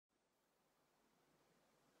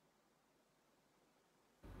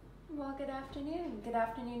Well, good afternoon. Good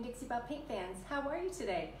afternoon, Dixie Belle Paint fans. How are you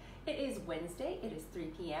today? It is Wednesday, it is 3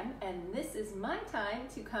 p.m., and this is my time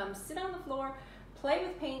to come sit on the floor, play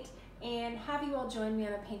with paint, and have you all join me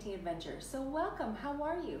on a painting adventure. So welcome, how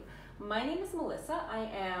are you? My name is Melissa. I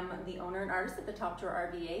am the owner and artist at the Top Drawer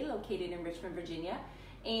RVA located in Richmond, Virginia,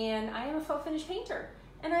 and I am a faux finish painter.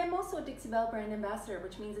 And I am also a Dixie Belle brand ambassador,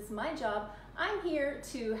 which means it's my job. I'm here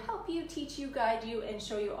to help you, teach you, guide you, and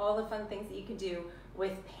show you all the fun things that you can do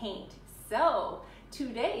with paint. So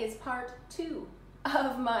today is part 2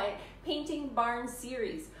 of my Painting Barn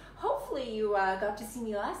series. Hopefully you got to see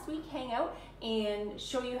me last week hang out and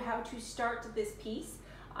show you how to start this piece.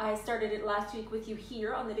 I started it last week with you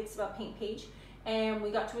here on the Dixie Belle Paint page, and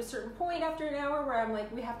we got to a certain point after an hour where I'm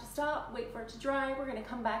like, we have to stop, wait for it to dry, we're gonna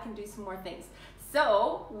come back and do some more things.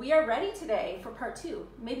 So we are ready today for part 2.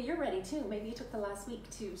 Maybe you're ready too. Maybe you took the last week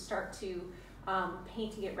to start to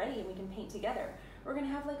paint to get ready and we can paint together. We're gonna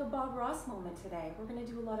have like a Bob Ross moment today. We're gonna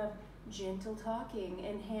do a lot of gentle talking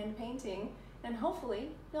and hand painting, and hopefully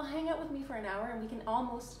you'll hang out with me for an hour and we can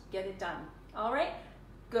almost get it done. All right,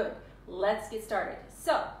 good, let's get started.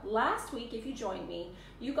 So last week, if you joined me,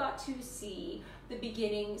 you got to see the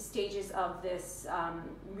beginning stages of this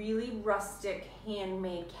really rustic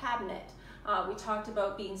handmade cabinet. We talked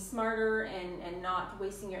about being smarter and not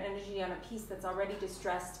wasting your energy on a piece that's already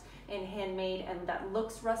distressed and handmade and that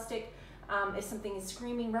looks rustic. If something is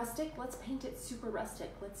screaming rustic, let's paint it super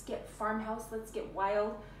rustic. Let's get farmhouse, let's get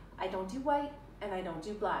wild. I don't do white and I don't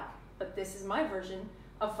do black, but this is my version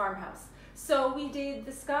of farmhouse. So we did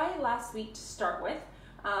the sky last week to start with.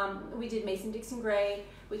 We did Mason-Dixon gray.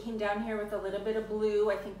 We came down here with a little bit of blue.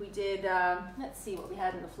 I think we did, let's see what we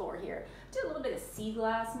had on the floor here. Did a little bit of sea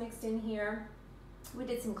glass mixed in here. We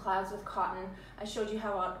did some clouds with cotton. I showed you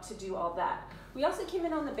how to do all that. We also came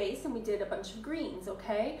in on the base and we did a bunch of greens,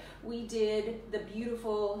 okay? We did the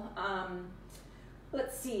beautiful,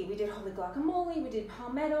 let's see, we did holy guacamole, we did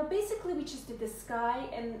palmetto. Basically, we just did the sky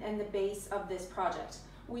and the base of this project.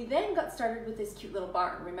 We then got started with this cute little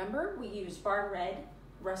barn. Remember, we used barn red,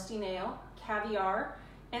 rusty nail, caviar,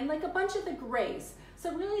 and like a bunch of the grays.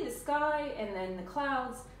 So really the sky and then the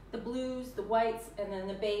clouds, the blues, the whites, and then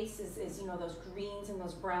the base is you know, those greens and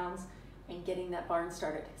those browns, and getting that barn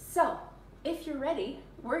started. So if you're ready,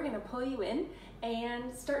 we're gonna pull you in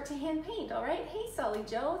and start to hand paint, all right? Hey, Solly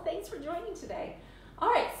Joe, thanks for joining today. All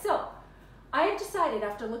right, so I have decided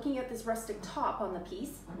after looking at this rustic top on the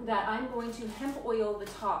piece that I'm going to hemp oil the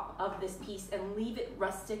top of this piece and leave it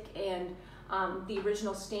rustic and the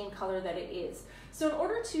original stain color that it is. So in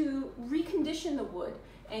order to recondition the wood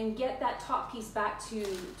and get that top piece back to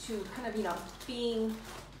kind of, you know, being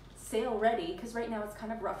sale ready, because right now it's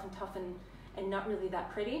kind of rough and tough and not really that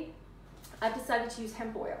pretty, I've decided to use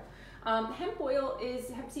hemp oil. Hemp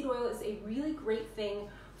seed oil is a really great thing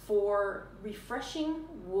for refreshing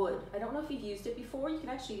wood. I don't know if you've used it before. You can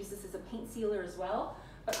actually use this as a paint sealer as well,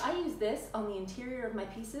 but I use this on the interior of my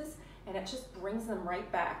pieces and it just brings them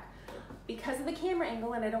right back. Because of the camera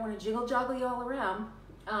angle and I don't want to jiggle joggle you all around,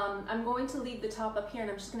 I'm going to leave the top up here and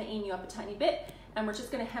I'm just going to aim you up a tiny bit, and we're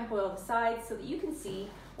just going to hemp oil the sides so that you can see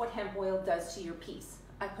what hemp oil does to your piece.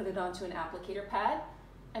 I put it onto an applicator pad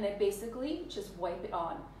and I basically just wipe it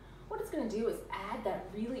on. What it's going to do is add that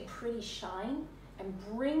really pretty shine and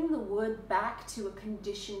bring the wood back to a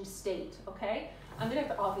conditioned state, okay? I'm going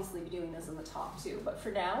to obviously be doing this on the top too, but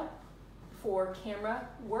for now, for camera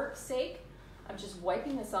work's sake, I'm just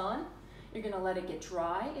wiping this on. You're gonna let it get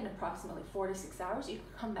dry in approximately 4 to 6 hours. You can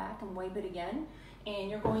come back and wipe it again, and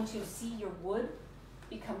you're going to see your wood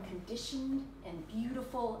become conditioned and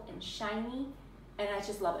beautiful and shiny, and I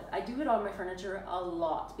just love it. I do it on my furniture a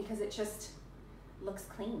lot because it just looks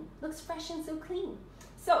clean, looks fresh and so clean.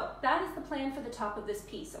 So that is the plan for the top of this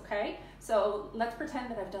piece, okay? So let's pretend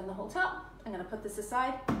that I've done the whole top. I'm gonna put this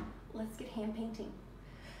aside. Let's get hand painting.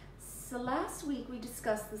 So last week we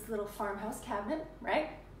discussed this little farmhouse cabinet,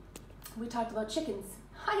 right? We talked about chickens.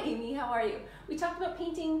 Hi Amy, how are you? We talked about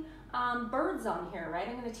painting birds on here, right?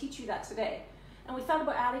 I'm gonna teach you that today. And we thought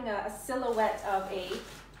about adding a silhouette of a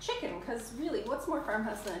chicken, because really, what's more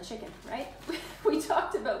farmhouse than a chicken, right? We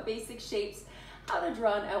talked about basic shapes, how to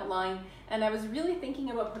draw an outline, and I was really thinking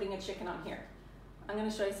about putting a chicken on here. I'm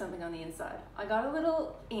gonna show you something on the inside. I got a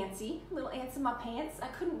little ants in my pants. I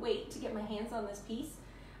couldn't wait to get my hands on this piece.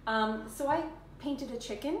 So I painted a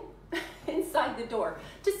chicken inside the door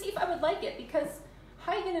to see if I would like it, because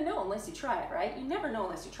how are you gonna know unless you try it, right? You never know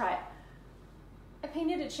unless you try it. I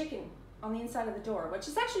painted a chicken on the inside of the door, which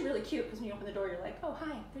is actually really cute because when you open the door, you're like, oh,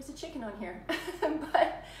 hi, there's a chicken on here.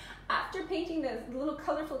 But after painting the little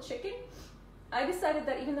colorful chicken, I decided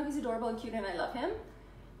that even though he's adorable and cute and I love him,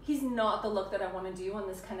 he's not the look that I want to do on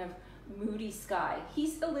this kind of moody sky.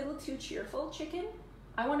 He's a little too cheerful chicken.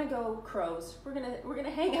 I want to go crows. We're gonna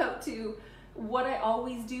hang out to what I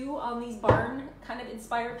always do on these barn kind of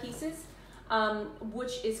inspired pieces,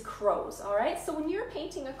 which is crows. All right, so when you're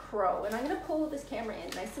painting a crow, and I'm gonna pull this camera in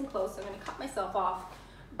nice and close, I'm gonna cut myself off,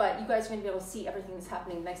 but you guys are gonna be able to see everything that's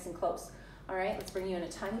happening nice and close. All right, let's bring you in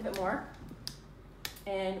a tiny bit more,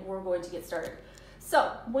 and we're going to get started.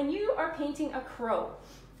 So when you are painting a crow,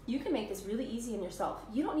 you can make this really easy on yourself.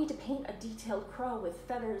 You don't need to paint a detailed crow with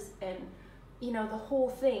feathers and, you know, the whole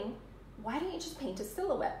thing. Why don't you just paint a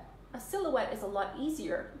silhouette? A silhouette is a lot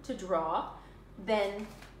easier to draw than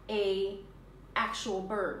a actual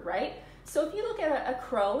bird, right? So if you look at a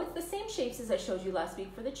crow, it's the same shapes as I showed you last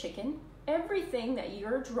week for the chicken. Everything that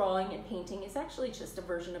you're drawing and painting is actually just a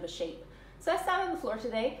version of a shape. So I sat on the floor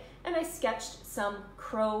today and I sketched some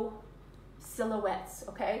crow silhouettes,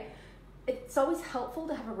 okay? It's always helpful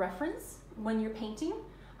to have a reference when you're painting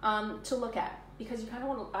to look at, because you kind of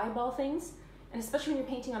want to eyeball things. And especially when you're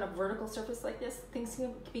painting on a vertical surface like this, things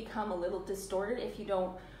can become a little distorted if you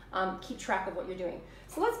don't keep track of what you're doing.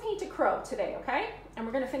 So let's paint a crow today, okay? And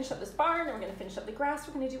we're gonna finish up this barn, and we're gonna finish up the grass.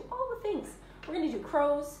 We're gonna do all the things. We're gonna do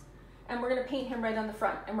crows, and we're gonna paint him right on the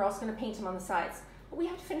front, and we're also gonna paint him on the sides. But we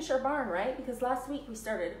have to finish our barn, right? Because last week we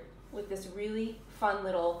started with this really fun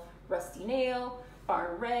little rusty nail,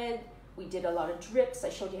 barn red. We did a lot of drips. I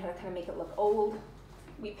showed you how to kind of make it look old.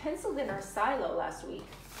 We penciled in our silo last week,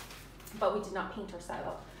 but we did not paint our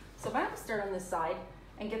silo. So I'm gonna start on this side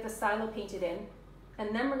and get the silo painted in,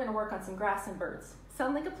 and then we're gonna work on some grass and birds.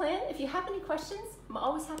 Sound like a plan? If you have any questions, I'm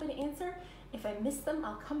always happy to answer. If I miss them,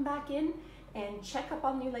 I'll come back in and check up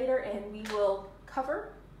on you later, and we will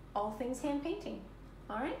cover all things hand painting.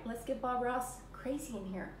 All right, let's get Bob Ross crazy in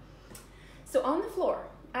here. So on the floor,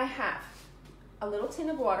 I have a little tin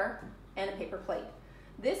of water and a paper plate.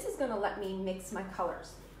 This is gonna let me mix my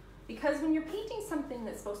colors. Because when you're painting something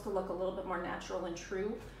that's supposed to look a little bit more natural and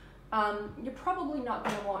true, you're probably not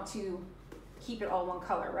going to want to keep it all one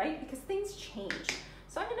color, right? Because things change.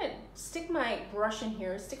 So I'm going to stick my brush in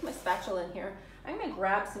here, stick my spatula in here. I'm going to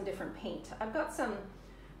grab some different paint. I've got some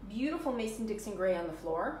beautiful Mason-Dixon gray on the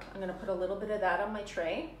floor. I'm going to put a little bit of that on my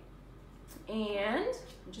tray. And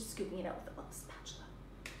I'm just scooping it out with a little spatula.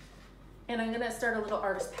 And I'm going to start a little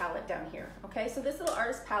artist palette down here. Okay, so this little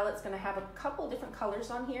artist palette is going to have a couple different colors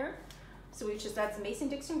on here. So we've just added some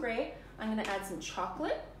Mason-Dixon gray. I'm going to add some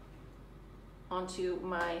chocolate onto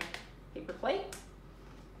my paper plate.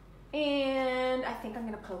 And I think I'm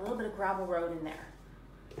going to put a little bit of Gravel Road in there.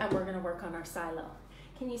 And we're going to work on our silo.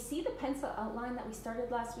 Can you see the pencil outline that we started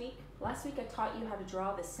last week? Last week I taught you how to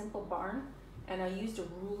draw this simple barn. And I used a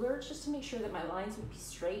ruler just to make sure that my lines would be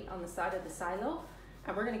straight on the side of the silo.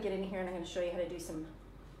 And we're going to get in here and I'm going to show you how to do some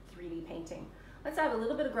 3D painting. Let's add a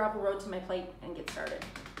little bit of Gravel Road to my plate and get started.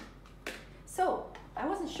 So I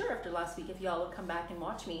wasn't sure after last week if y'all would come back and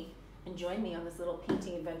watch me and join me on this little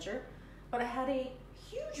painting adventure, but I had a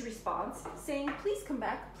huge response saying, please come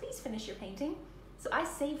back, please finish your painting. So I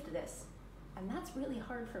saved this, and that's really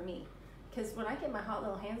hard for me because when I get my hot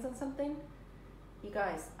little hands on something, you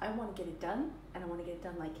guys, I want to get it done, and I want to get it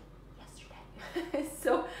done like yesterday.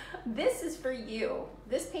 So this is for you.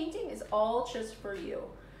 This painting is all just for you.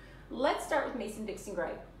 Let's start with Mason-Dixon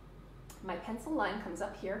gray. My pencil line comes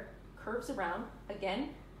up here, curves around. Again,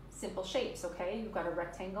 simple shapes, okay? You've got a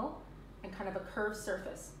rectangle and kind of a curved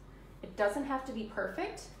surface. It doesn't have to be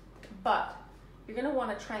perfect, but you're gonna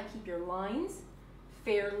wanna try and keep your lines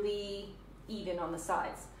fairly even on the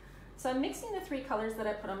sides. So I'm mixing the three colors that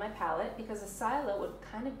I put on my palette because a silo would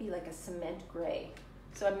kind of be like a cement gray.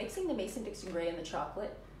 So I'm mixing the Mason-Dixon gray and the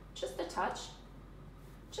chocolate, just a touch,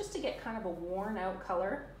 just to get kind of a worn out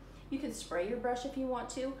color. You can spray your brush if you want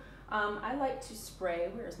to. I like to spray,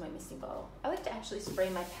 where's my missing bottle? I like to actually spray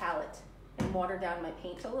my palette and water down my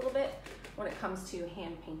paint a little bit when it comes to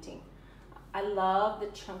hand painting. I love the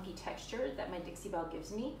chunky texture that my Dixie Belle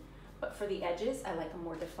gives me, but for the edges, I like a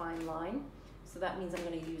more defined line. So that means I'm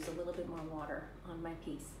gonna use a little bit more water on my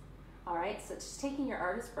piece. All right, so just taking your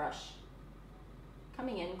artist brush,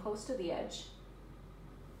 coming in close to the edge,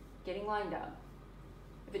 getting lined up.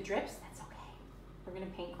 If it drips, that's okay. We're gonna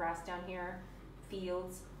paint grass down here,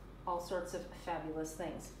 fields, all sorts of fabulous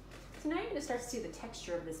things. So now you're gonna start to see the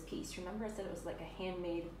texture of this piece. Remember I said it was like a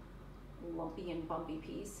handmade lumpy and bumpy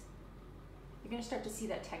piece? You're gonna start to see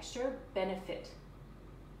that texture benefit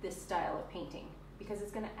this style of painting because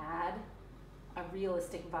it's gonna add a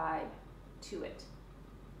realistic vibe to it,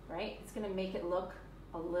 right? It's gonna make it look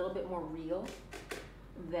a little bit more real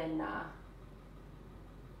than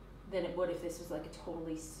it would if this was like a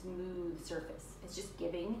totally smooth surface. It's just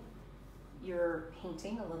giving your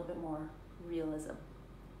painting a little bit more realism.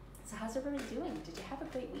 So how's everybody doing? Did you have a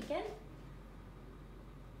great weekend?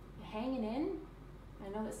 You hanging in? I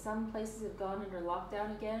know that some places have gone under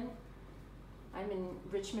lockdown again. I'm in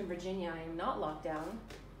Richmond, Virginia. I am not locked down.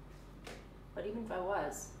 But even if I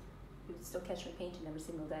was, you would still catch me painting every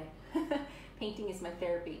single day. Painting is my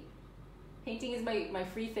therapy. Painting is my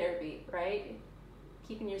free therapy, right?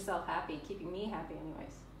 Keeping yourself happy, keeping me happy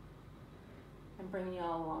anyways. I'm bringing you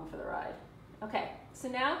all along for the ride. Okay, so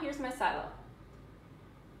now here's my silo.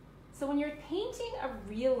 So when you're painting a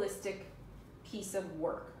realistic piece of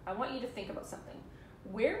work, I want you to think about something.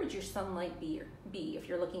 Where would your sunlight be if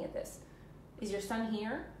you're looking at this? Is your sun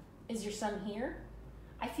here? Is your sun here?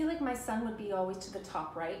 I feel like my sun would be always to the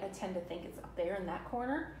top right. I tend to think it's up there in that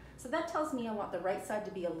corner. So that tells me I want the right side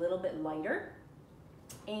to be a little bit lighter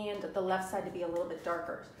and the left side to be a little bit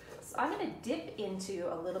darker. So I'm gonna dip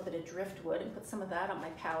into a little bit of driftwood and put some of that on my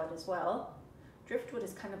palette as well. Driftwood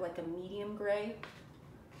is kind of like a medium gray.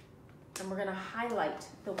 And we're gonna highlight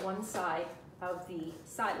the one side of the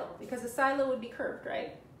silo because the silo would be curved,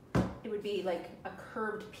 right? It would be like a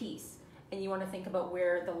curved piece and you wanna think about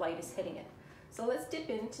where the light is hitting it. So let's dip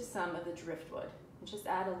into some of the driftwood and just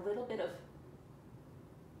add a little bit of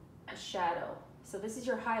a shadow. So this is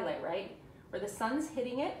your highlight, right? Where the sun's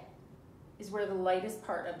hitting it is where the lightest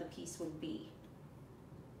part of the piece would be.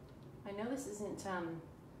 I know this isn't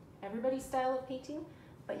everybody's style of painting,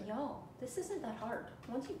 but y'all, this isn't that hard.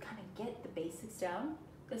 Once you kind of get the basics down,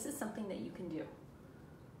 this is something that you can do.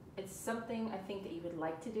 It's something I think that you would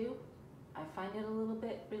like to do. I find it a little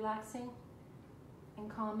bit relaxing and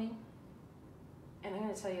calming. And I'm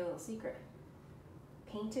gonna tell you a little secret.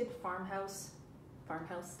 Painted farmhouse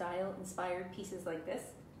style inspired pieces like this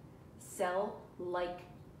sell like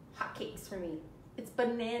hotcakes for me. It's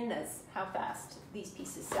bananas how fast these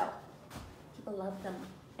pieces sell. People love them.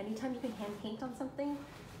 Anytime you can hand paint on something,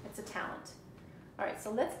 it's a talent. All right,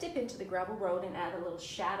 so let's dip into the gravel road and add a little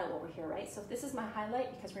shadow over here, right? So if this is my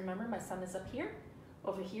highlight, because remember my sun is up here,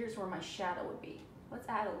 over here is where my shadow would be. Let's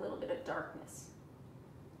add a little bit of darkness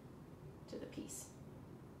to the piece.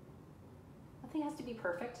 Nothing has to be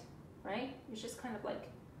perfect, right? It's just kind of like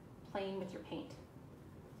playing with your paint.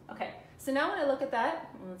 Okay, so now when I look at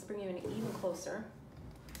that, let's bring you in even closer.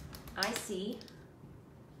 I see,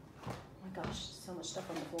 oh my gosh, so much stuff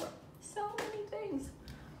on the floor. So many things.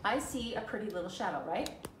 I see a pretty little shadow, right?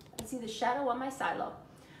 I see the shadow on my silo.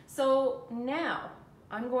 So now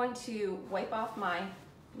I'm going to wipe off my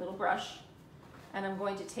little brush and I'm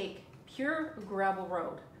going to take pure gravel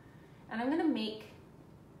road and I'm gonna make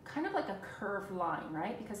kind of like a curved line,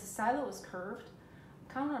 right? Because the silo is curved.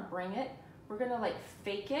 I kind of want to bring it. We're gonna like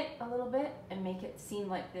fake it a little bit and make it seem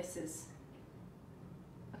like this is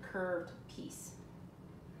a curved piece.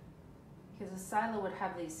 Because the silo would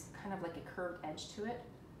have these kind of like a curved edge to it.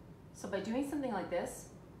 So by doing something like this,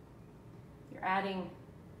 you're adding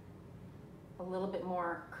a little bit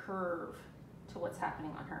more curve to what's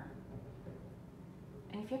happening on her.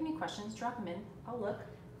 And if you have any questions, drop them in. I'll look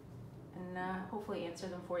and hopefully answer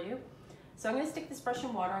them for you. So I'm gonna stick this brush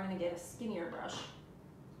in water. I'm gonna get a skinnier brush.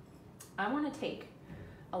 I wanna take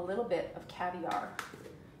a little bit of caviar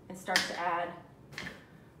and start to add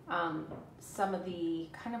some of the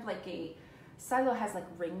kind of like a silo has like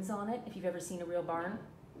rings on it, if you've ever seen a real barn.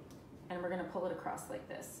 And we're gonna pull it across like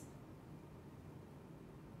this.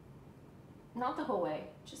 Not the whole way,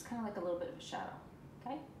 just kind of like a little bit of a shadow,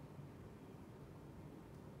 okay?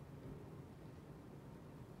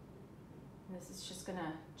 And this is just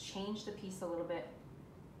gonna change the piece a little bit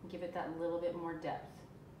and give it that little bit more depth.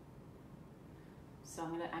 So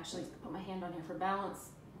I'm gonna actually put my hand on here for balance,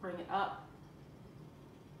 bring it up,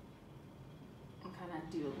 and kind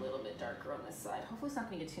of do a little bit darker on this side. Hopefully it's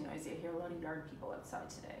not gonna get too noisy. I hear a lot of yard people outside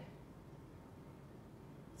today.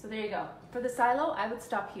 So there you go. For the silo, I would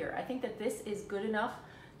stop here. I think that this is good enough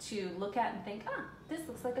to look at and think, ah, this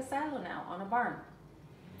looks like a silo now on a barn.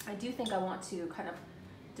 I do think I want to kind of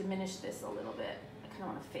diminish this a little bit. I kind of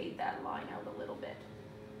want to fade that line out a little bit.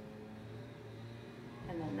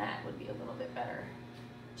 And then that would be a little bit better.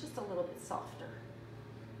 Just a little bit softer.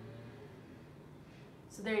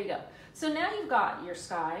 So there you go. So now you've got your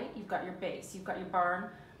sky, you've got your base, you've got your barn,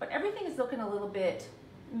 but everything is looking a little bit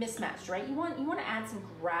mismatched, right? You want to add some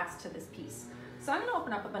grass to this piece. So I'm going to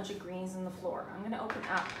open up a bunch of greens in the floor. I'm going to open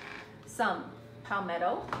up some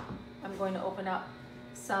palmetto. I'm going to open up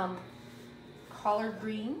some collard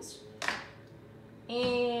greens.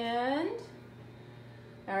 And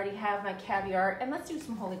I already have my caviar. And let's do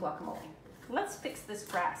some holy guacamole. Let's fix this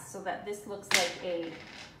grass so that this looks like a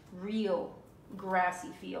real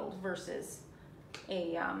grassy field versus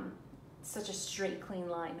a such a straight, clean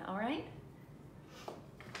line, all right?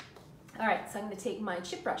 All right, so I'm gonna take my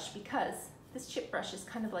chip brush because this chip brush is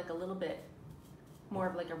kind of like a little bit more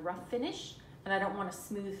of like a rough finish, and I don't want a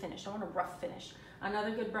smooth finish, I want a rough finish.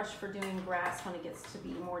 Another good brush for doing grass when it gets to be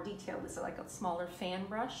more detailed is like a smaller fan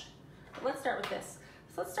brush. But let's start with this.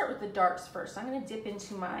 So let's start with the darks first. I'm gonna dip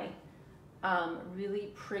into my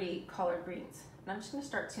really pretty collard greens. And I'm just gonna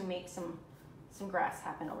start to make some grass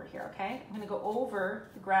happen over here, okay? I'm gonna go over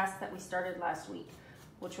the grass that we started last week,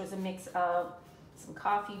 which was a mix of some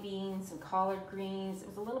coffee beans, some collard greens. It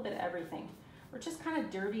was a little bit of everything. We're just kind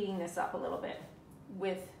of dirtying this up a little bit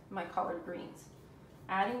with my collard greens.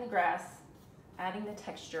 Adding the grass, adding the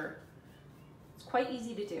texture. It's quite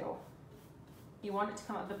easy to do. You want it to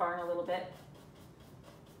come out of the barn a little bit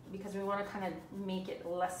because we want to kind of make it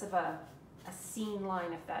less of a seam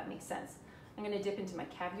line, if that makes sense. I'm going to dip into my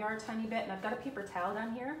caviar a tiny bit, and I've got a paper towel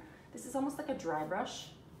down here. This is almost like a dry brush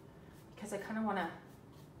because I kind of want to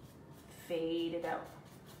fade it out.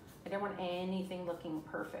 I don't want anything looking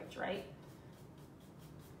perfect, right?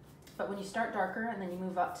 But when you start darker and then you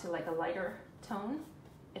move up to like a lighter tone,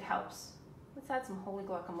 it helps. Let's add some holy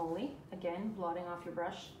guacamole. Again, blotting off your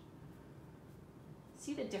brush.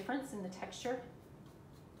 See the difference in the texture?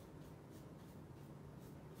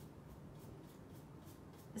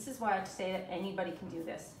 This is why I say that anybody can do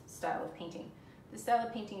this style of painting. This style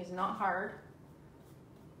of painting is not hard.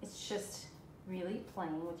 It's just really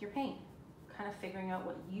playing with your paint, kind of figuring out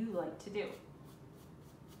what you like to do.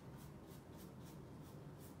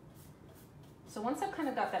 So once I've kind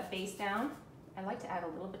of got that base down, I like to add a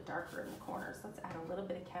little bit darker in the corners. Let's add a little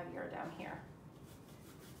bit of caviar down here.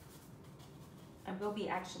 I will be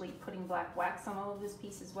actually putting black wax on all of this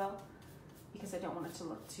piece as well because I don't want it to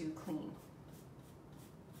look too clean.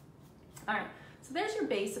 All right, so there's your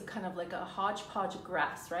base of kind of like a hodgepodge of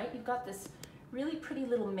grass, right? You've got this really pretty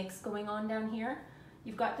little mix going on down here.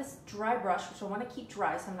 You've got this dry brush, which I want to keep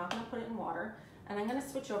dry, so I'm not going to put it in water. And I'm going to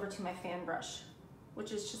switch over to my fan brush,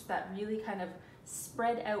 which is just that really kind of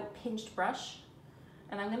spread out pinched brush.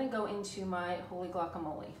 And I'm going to go into my holy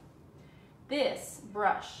guacamole. This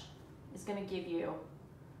brush is going to give you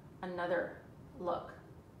another look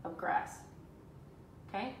of grass,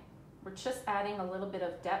 okay? We're just adding a little bit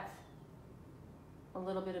of depth, a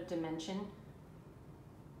little bit of dimension,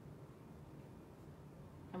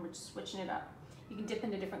 and we're just switching it up. You can dip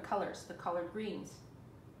into different colors, the colored greens.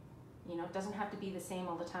 You know, it doesn't have to be the same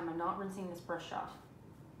all the time. I'm not rinsing this brush off.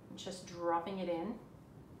 I'm just dropping it in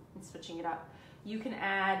and switching it up. You can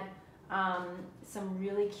add some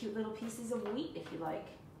really cute little pieces of wheat if you like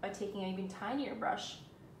by taking an even tinier brush.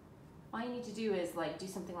 All you need to do is like do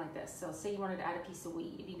something like this. So say you wanted to add a piece of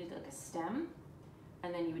wheat, you needed like a stem,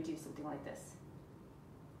 and then you would do something like this.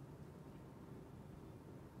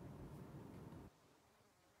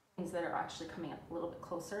 Things that are actually coming up a little bit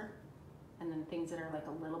closer, and then things that are like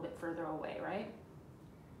a little bit further away, right?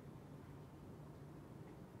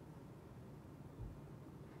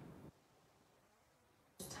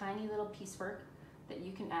 Just tiny little piecework that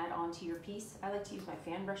you can add onto your piece. I like to use my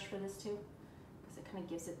fan brush for this too, because it kind of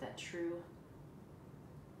gives it that true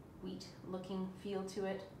wheat looking feel to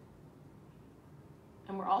it.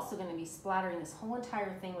 And we're also going to be splattering this whole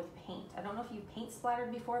entire thing with paint. I don't know if you've paint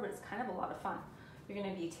splattered before, but it's kind of a lot of fun. You're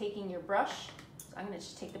going to be taking your brush. So I'm going to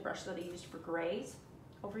just take the brush that I used for grays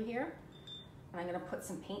over here, and I'm going to put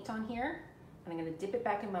some paint on here, and I'm going to dip it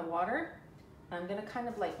back in my water, and I'm going to kind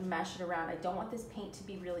of like mash it around. I don't want this paint to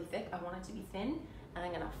be really thick. I want it to be thin, and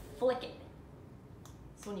I'm going to flick it.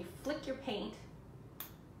 So when you flick your paint,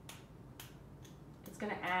 it's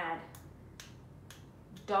going to add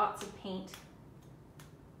dots of paint.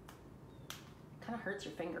 Kind of hurts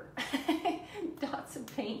your finger. Dots of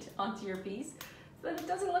paint onto your piece so that it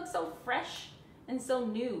doesn't look so fresh and so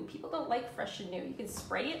new. People don't like fresh and new. You can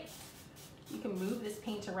spray it. You can move this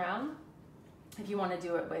paint around. If you want to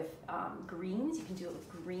do it with greens, you can do it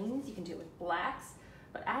with greens. You can do it with blacks.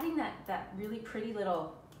 But adding that really pretty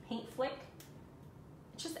little paint flick,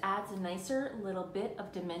 it just adds a nicer little bit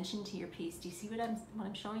of dimension to your piece. Do you see what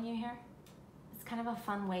I'm showing you here? It's kind of a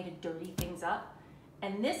fun way to dirty things up.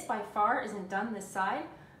 And this by far isn't done this side,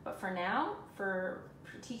 but for now, for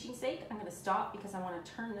teaching sake, I'm gonna stop because I wanna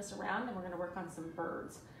turn this around and we're gonna work on some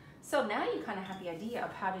birds. So now you kind of have the idea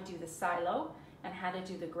of how to do the silo and how to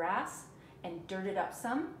do the grass and dirt it up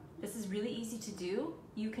some. This is really easy to do.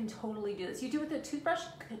 You can totally do this. You do it with a toothbrush,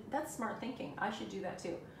 that's smart thinking. I should do that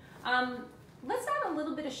too. Let's add a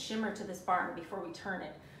little bit of shimmer to this barn before we turn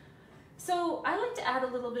it. So I like to add a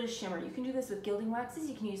little bit of shimmer. You can do this with gilding waxes.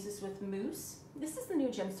 You can use this with mousse. This is the new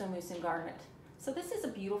Gemstone Mousse in Garnet. So this is a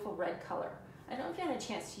beautiful red color. I don't know if you had a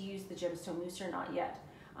chance to use the Gemstone Mousse or not yet.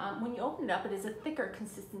 When you open it up, it is a thicker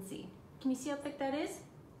consistency. Can you see how thick that is?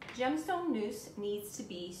 gemstone mousse needs to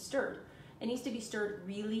be stirred. It needs to be stirred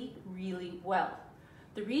really, really well.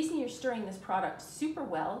 The reason you're stirring this product super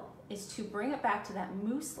well is to bring it back to that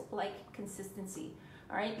mousse-like consistency,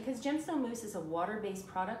 all right? Because gemstone mousse is a water-based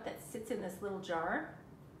product that sits in this little jar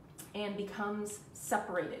and becomes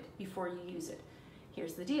separated before you use it.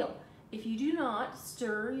 Here's the deal. If you do not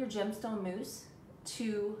stir your gemstone mousse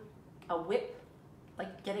to a whip,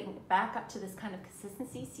 like getting it back up to this kind of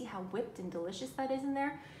consistency, see how whipped and delicious that is in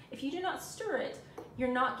there? If you do not stir it,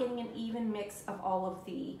 you're not getting an even mix of all of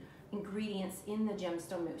the ingredients in the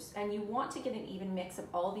gemstone mousse. And you want to get an even mix of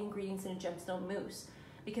all the ingredients in a gemstone mousse,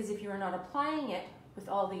 because if you are not applying it with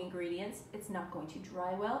all the ingredients, it's not going to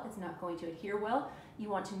dry well, it's not going to adhere well. You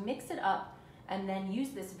want to mix it up and then use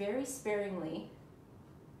this very sparingly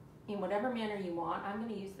in whatever manner you want. I'm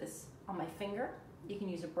going to use this on my finger. You can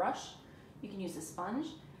use a brush, you can use a sponge,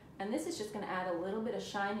 and this is just going to add a little bit of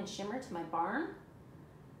shine and shimmer to my barn.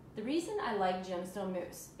 The reason I like gemstone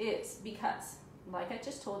mousse is because, like I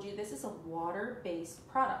just told you, this is a water-based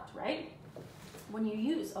product, right? When you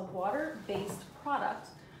use a water-based product,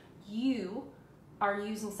 you are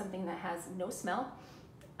using something that has no smell.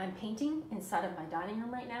 I'm painting inside of my dining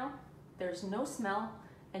room right now. There's no smell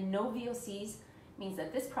and no VOCs. It means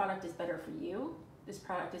that this product is better for you, this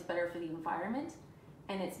product is better for the environment,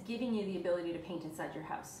 and it's giving you the ability to paint inside your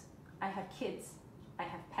house. I have kids, I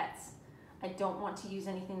have pets. I don't want to use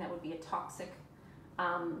anything that would be a toxic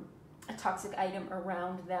item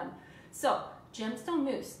around them. So gemstone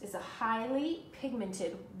mousse is a highly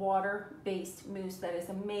pigmented water-based mousse that is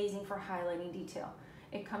amazing for highlighting detail.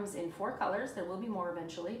 It comes in 4 colors. There will be more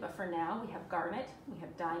eventually, but for now we have garnet, we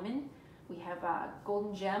have diamond, we have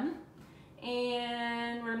golden gem,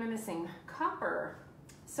 and what am I missing? Copper.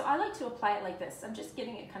 So I like to apply it like this. I'm just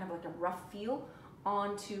getting it kind of like a rough feel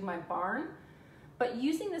onto my barn, but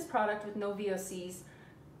using this product with no VOCs,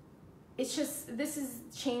 it's just, this is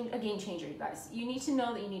a game changer, you guys. You need to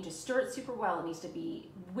know that you need to stir it super well. It needs to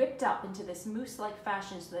be whipped up into this mousse-like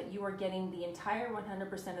fashion so that you are getting the entire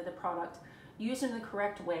 100% of the product used in the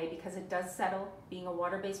correct way, because it does settle, being a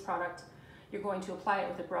water-based product. You're going to apply it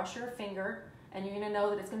with a brush or a finger, and you're gonna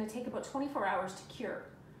know that it's gonna take about 24 hours to cure.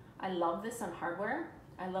 I love this on hardware.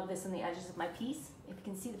 I love this on the edges of my piece. If you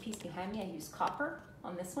can see the piece behind me, I use copper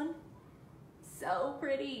on this one. So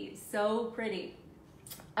pretty, so pretty.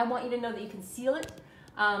 I want you to know that you can seal it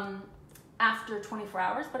after 24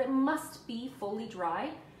 hours, but it must be fully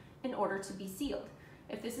dry in order to be sealed.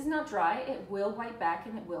 If this is not dry, it will white back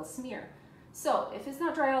and it will smear. So if it's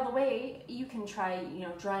not dry all the way, you can try,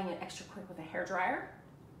 drying it extra quick with a hairdryer,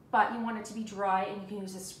 but you want it to be dry, and you can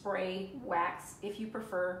use a spray wax if you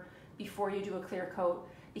prefer before you do a clear coat,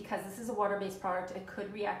 because this is a water-based product. It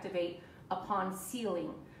could reactivate upon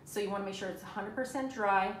sealing. So you want to make sure it's 100%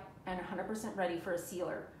 dry and 100% ready for a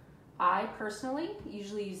sealer. I personally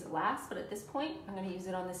usually use it last, but at this point, I'm going to use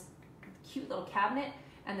it on this cute little cabinet,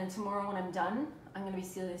 and then tomorrow when I'm done, I'm going to be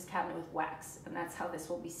sealing this cabinet with wax, and that's how this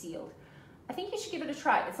will be sealed. I think you should give it a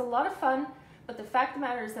try. It's a lot of fun, but the fact of the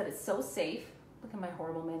matter is that it's so safe. Look at my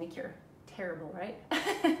horrible manicure. Terrible, right?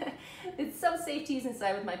 It's so safe to use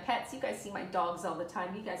inside with my pets. You guys see my dogs all the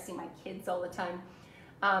time. You guys see my kids all the time.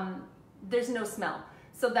 There's no smell.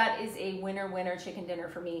 So that is a winner chicken dinner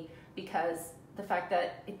for me, because the fact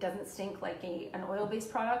that it doesn't stink like an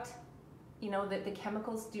oil-based product, that the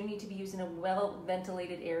chemicals do need to be used in a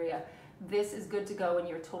well-ventilated area. This is good to go, and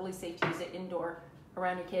you're totally safe to use it indoor,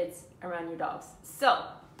 around your kids, around your dogs. So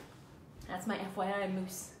that's my FYI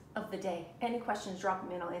mousse of the day. Any questions, drop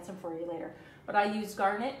them in. I'll answer them for you later. But I use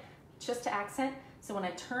garnet just to accent. So when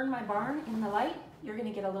I turn my barn in the light, you're going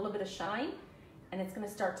to get a little bit of shine, and it's going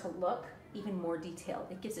to start to look even more detailed.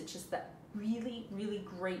 It gives it just that really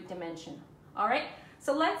great dimension. All right,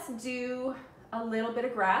 so let's do a little bit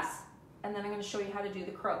of grass, and then I'm going to show you how to do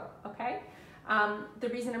the crow. Okay, the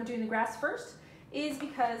reason I'm doing the grass first is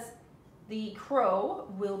because the crow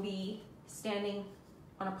will be standing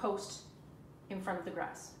on a post in front of the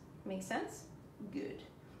grass. Make sense? Good.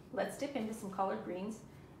 Let's dip into some collard greens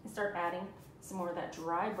and start adding some more of that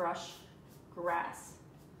dry brush grass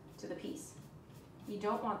to the piece. You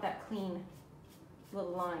don't want that clean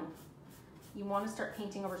little line. You want to start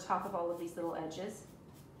painting over top of all of these little edges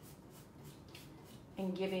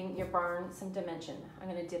and giving your barn some dimension. I'm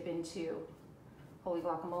going to dip into Holy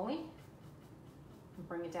Guacamole and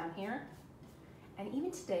bring it down here. And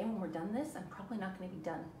even today, when we're done this, I'm probably not going to be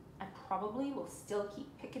done. I probably will still keep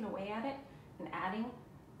picking away at it and adding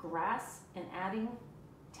grass and adding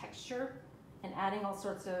texture and adding all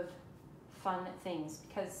sorts of fun things,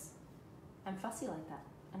 because I'm fussy like that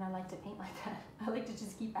and I like to paint like that. I like to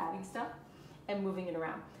just keep adding stuff and moving it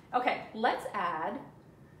around. Okay, let's add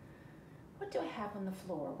what do I have on the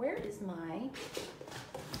floor? Where is my,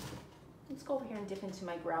 let's go over here and dip into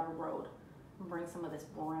my gravel road and bring some of this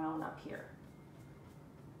brown up here.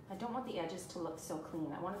 I don't want the edges to look so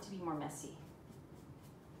clean. I want it to be more messy.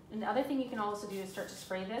 And the other thing you can also do is start to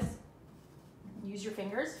spray this. Use your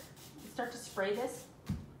fingers. Start to spray this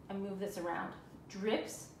and move this around.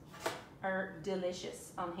 Drips are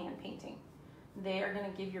delicious on hand painting. They are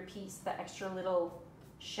going to give your piece the extra little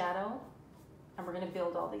shadow, and we're going to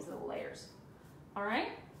build all these little layers. All right?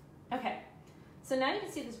 Okay. So now you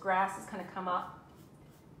can see this grass has kind of come up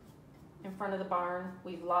in front of the barn.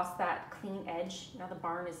 We've lost that clean edge. Now the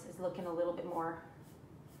barn is looking a little bit more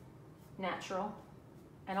natural.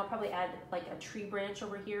 And I'll probably add like a tree branch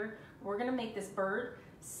over here. We're gonna make this bird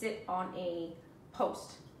sit on a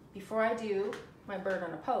post. Before I do my bird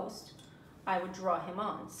on a post, I would draw him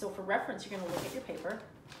on. So for reference, you're gonna look at your paper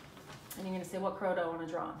and you're gonna say, what crow do I wanna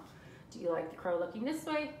draw on? Do you like the crow looking this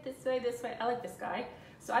way, this way, this way? I like this guy.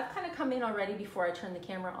 So I've kind of come in already before I turned the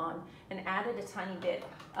camera on and added a tiny bit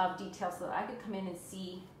of detail so that I could come in and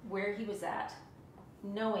see where he was at,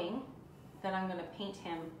 knowing that I'm gonna paint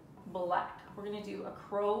him black. We're gonna do a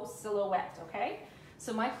crow silhouette, okay?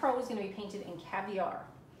 So my crow is gonna be painted in caviar.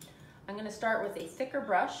 I'm gonna start with a thicker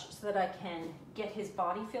brush so that I can get his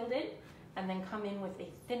body filled in, and then come in with a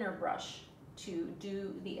thinner brush to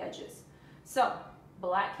do the edges. So,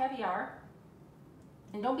 black caviar,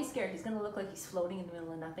 and don't be scared, he's gonna look like he's floating in the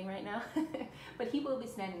middle of nothing right now, but he will be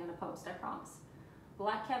standing on a post, I promise.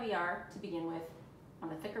 Black caviar to begin with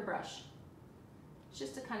on a thicker brush,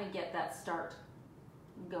 just to kind of get that start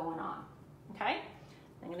going on, okay?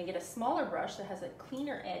 I'm gonna get a smaller brush that has a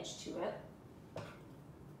cleaner edge to it.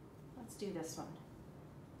 Let's do this one.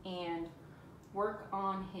 And work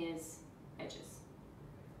on his edges.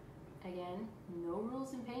 Again, no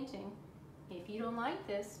rules in painting. If you don't like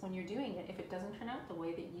this when you're doing it, if it doesn't turn out the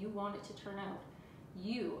way that you want it to turn out,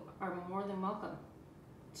 you are more than welcome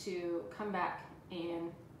to come back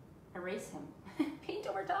and erase him. Paint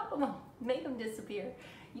over top of them, make them disappear.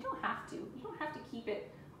 You don't have to. You don't have to keep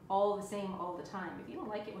it all the same all the time. If you don't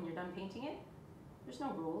like it when you're done painting it, there's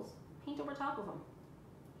no rules. Paint over top of him.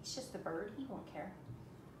 He's just a bird, he won't care.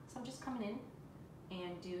 So I'm just coming in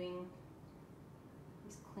and doing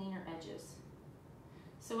these cleaner edges.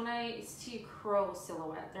 So when I see a crow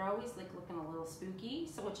silhouette, they're always like looking a little spooky,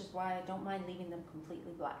 so which is why I don't mind leaving them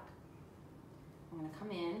completely black. I'm gonna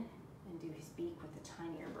come in and do his beak with a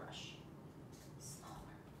tinier brush. Smaller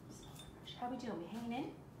brush. How we doing? We hanging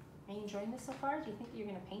in? Are you enjoying this so far? Do you think you're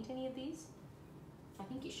gonna paint any of these? I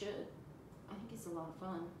think you should. I think it's a lot of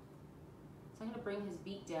fun. So I'm gonna bring his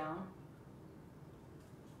beak down.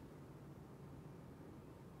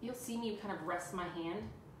 You'll see me kind of rest my hand,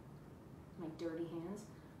 my dirty hands,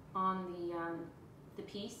 on the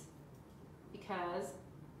piece, because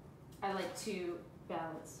I like to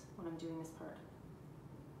balance when I'm doing this part.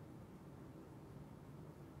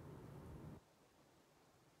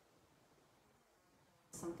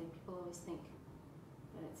 Something people always think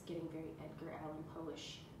that it's getting very Edgar Allan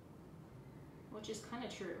Poe-ish, which is kind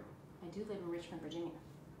of true. I do live in Richmond, Virginia.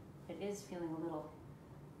 It is feeling a little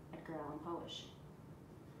Edgar Allan Poe-ish.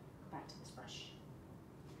 Go back to this brush.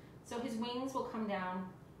 So his wings will come down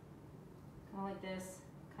kind of like this,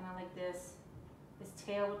 kind of like this. His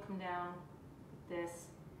tail would come down like this.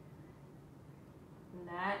 And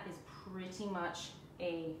that is pretty much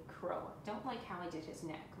a crow. Don't like how I did his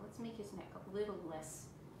neck. Let's make his neck a little less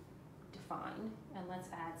defined, and let's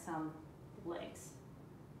add some legs.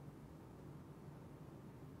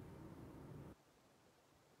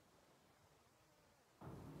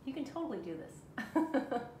 You can totally do this.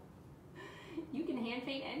 You can hand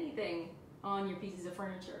paint anything on your pieces of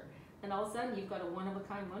furniture, and all of a sudden you've got a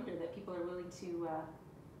one-of-a-kind wonder that people are willing to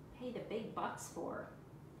pay the big bucks for.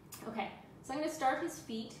 Okay, so I'm going to start his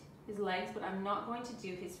feet, his legs, but I'm not going to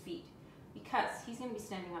do his feet because he's going to be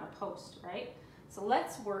standing on a post, right? So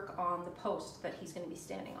let's work on the post that he's going to be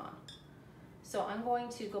standing on. So I'm going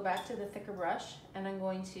to go back to the thicker brush, and I'm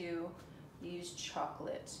going to use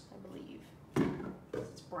chocolate, I believe.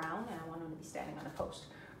 It's brown, and I want him to be standing on a post.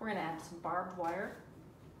 We're going to add some barbed wire,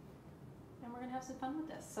 and we're going to have some fun with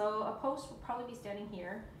this. So a post will probably be standing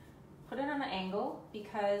here. Put it on an angle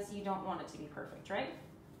because you don't want it to be perfect, right?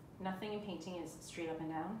 Nothing in painting is straight up and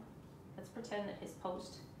down. Let's pretend that his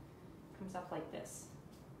post comes up like this.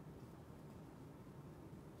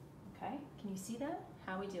 Okay, can you see that?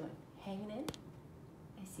 How are we doing? Hanging in?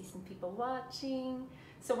 I see some people watching.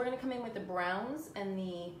 So we're going to come in with the browns and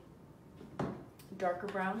the darker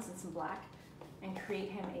browns and some black and create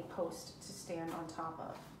him a post to stand on top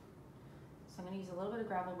of. So I'm going to use a little bit of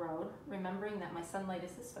gravel road, remembering that my sunlight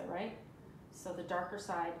is this way, right? So the darker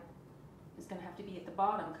side is going to have to be at the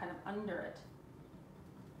bottom, kind of under it.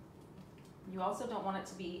 You also don't want it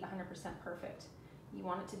to be 100% perfect. You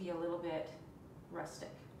want it to be a little bit rustic.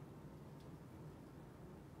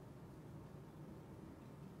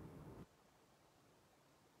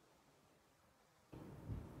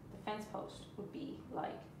 The fence post would be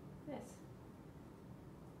like this.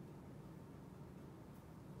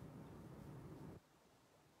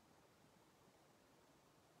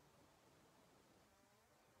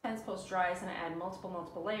 Fence post dries and I add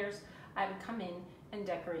multiple layers, I would come in and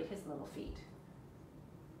decorate his little feet.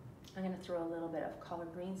 I'm going to throw a little bit of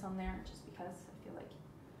collard greens on there just because I feel like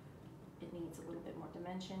it needs a little bit more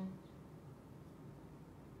dimension.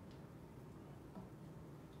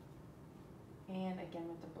 And again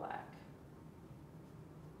with the black.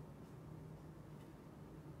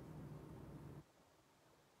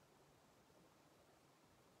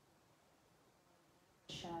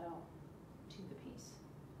 Shadow to the piece.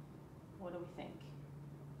 What do we think?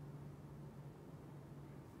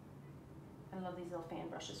 I love these little fan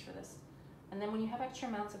brushes for this. And then when you have extra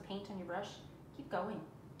amounts of paint on your brush, keep going.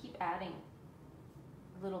 Keep adding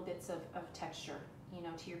little bits of texture, you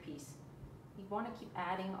know, to your piece. You want to keep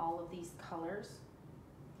adding all of these colors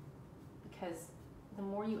because the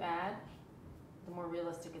more you add, the more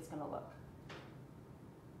realistic it's going to look.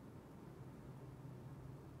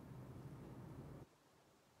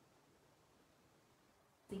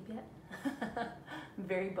 Sleep yet?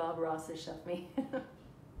 Very Bob Ross-ish of me.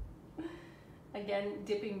 Again,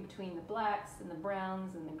 dipping between the blacks and the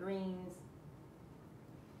browns and the greens.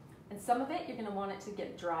 And some of it, you're going to want it to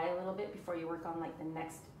get dry a little bit before you work on like the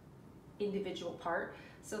next individual part.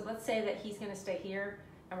 So let's say that he's going to stay here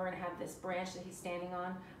and we're going to have this branch that he's standing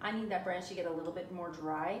on. I need that branch to get a little bit more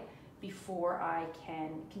dry before I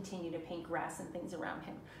can continue to paint grass and things around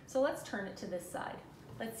him. So let's turn it to this side.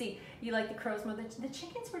 Let's see, you like the crows more? The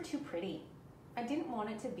chickens were too pretty. I didn't want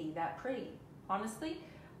it to be that pretty. Honestly,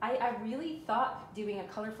 I really thought doing a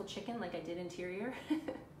colorful chicken like I did interior,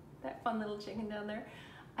 that fun little chicken down there,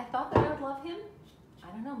 I thought that I would love him. I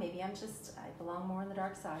don't know, maybe I belong more on the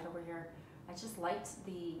dark side over here. I just liked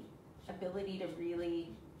the ability to really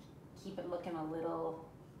keep it looking a little,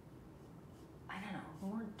 I don't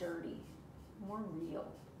know, more dirty, more real.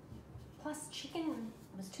 Plus, chicken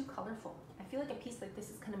was too colorful. I feel like a piece like this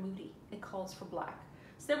is kind of moody. It calls for black.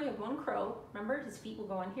 So there we have one crow. Remember, his feet will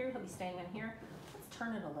go on here. He'll be staying on here. Let's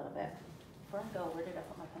turn it a little bit. Before I go, where did I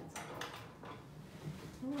put my pencil?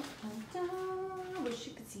 I wish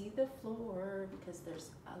you could see the floor because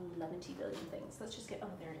there's 11 billion things. Let's just get,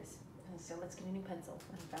 oh, there it is. So let's get a new pencil.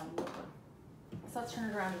 I found a new one. So let's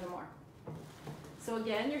turn it around even more. So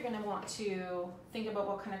again, you're going to want to think about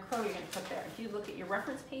what kind of crow you're going to put there. If you look at your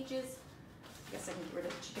reference pages, I guess I can get rid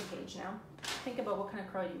of the chicken page now. Think about what kind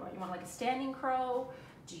of crow you want. You want like a standing crow?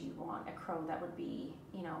 Do you want a crow that would be,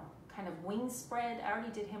 you know, kind of wing spread? I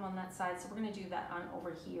already did him on that side, so we're going to do that on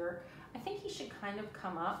over here. I think he should kind of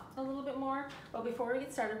come up a little bit more, but before we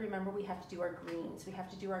get started, remember we have to do our greens. We have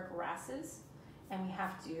to do our grasses, and we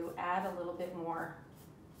have to add a little bit more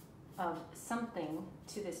of something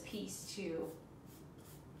to this piece to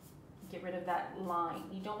get rid of that line.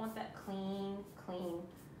 You don't want that clean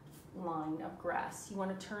line of grass. You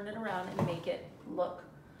want to turn it around and make it look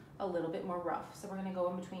a little bit more rough. So we're going to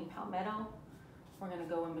go in between palmetto. We're going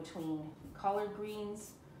to go in between collard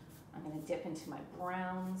greens. I'm going to dip into my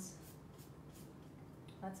browns.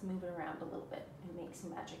 Let's move it around a little bit and make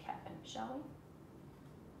some magic happen, shall we?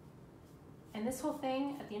 And this whole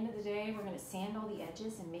thing, at the end of the day, we're going to sand all the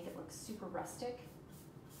edges and make it look super rustic.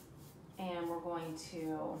 And we're going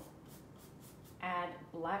to add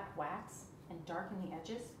black wax and darken the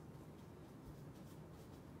edges.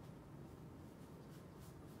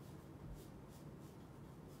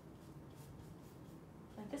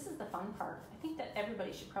 This is the fun part. I think that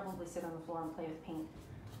everybody should probably sit on the floor and play with paint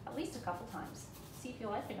at least a couple times. See if you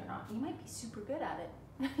like it or not. You might be super good at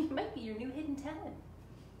it. You might be your new hidden talent.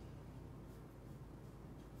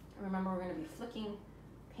 Remember, we're going to be flicking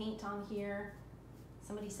paint on here.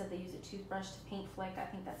 Somebody said they use a toothbrush to paint flick. I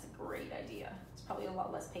think that's a great idea. It's probably a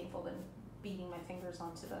lot less painful than beating my fingers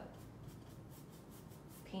onto the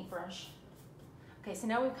paintbrush. Okay, so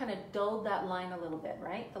now we've kind of dulled that line a little bit,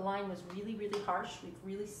 right? The line was really harsh. We've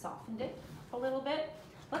really softened it a little bit.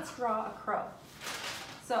 Let's draw a crow.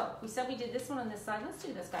 So we said we did this one on this side. Let's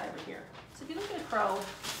do this guy over here. So if you look at a crow,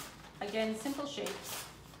 again, simple shapes,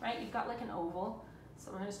 right? You've got like an oval.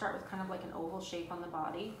 So we're going to start with kind of like an oval shape on the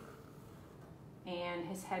body. And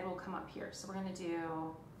his head will come up here. So we're going to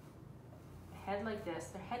do a head like this.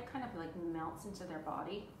 Their head kind of like melts into their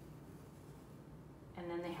body. And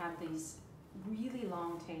then they have these really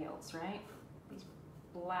long tails, right? These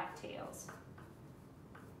black tails.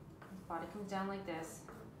 His body comes down like this,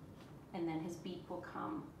 and then his beak will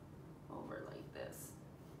come over like this.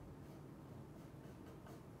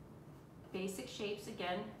 Basic shapes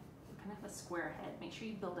again, kind of a square head. Make sure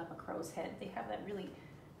you build up a crow's head. They have that really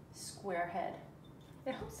square head.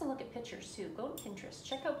 It helps to look at pictures too. Go to Pinterest,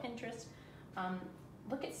 check out Pinterest.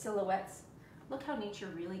 Look at silhouettes. Look how nature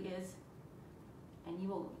really is, and you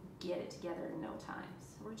will get it together in no time.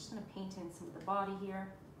 So we're just gonna paint in some of the body here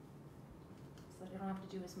so that I don't have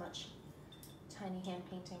to do as much tiny hand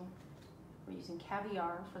painting. We're using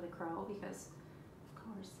Caviar for the crow because, of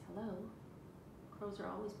course, hello, crows are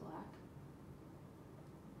always black.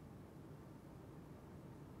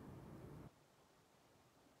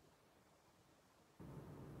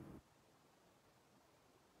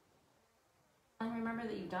 And remember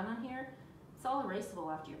that you've done on here, it's all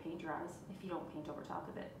erasable after your paint dries if you don't paint over top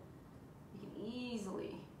of it. You can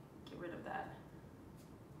easily get rid of that,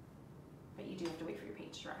 but you do have to wait for your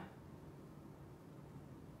paint to dry.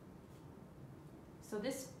 So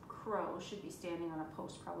this crow should be standing on a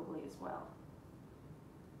post probably as well.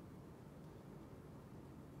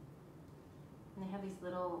 And they have these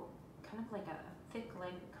little, kind of like a thick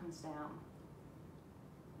leg that comes down.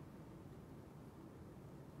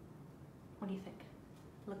 What do you think?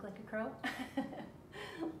 Look like a crow?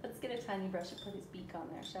 Let's get a tiny brush and put his beak on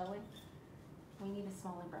there, shall we? We need a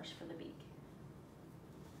smaller brush for the beak.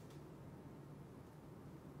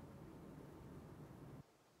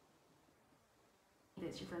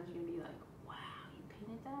 This, your friends are gonna be like, wow, you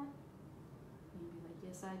painted that? And you'll be like,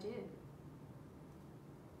 yes, I did.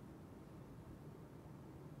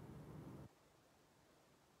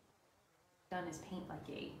 Done is paint like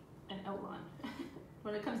an outline.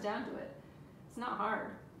 When it comes down to it, it's not hard.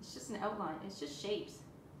 It's just an outline. It's just shapes.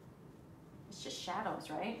 It's just shadows,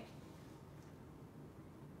 right?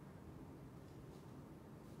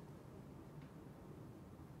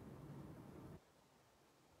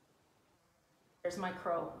 There's my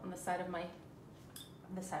crow on the side of my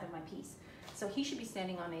piece. So he should be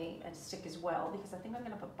standing on a stick as well, because I think I'm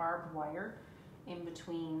gonna put barbed wire in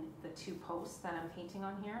between the two posts that I'm painting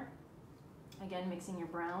on here. Again, mixing your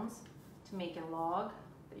browns to make a log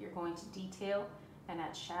that you're going to detail and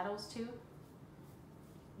add shadows to.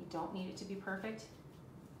 You don't need it to be perfect.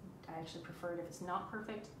 I actually prefer it if it's not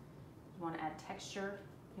perfect. You want to add texture,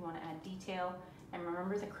 you want to add detail, and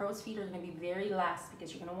remember the crow's feet are going to be very last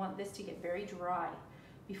because you're going to want this to get very dry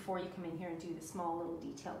before you come in here and do the small little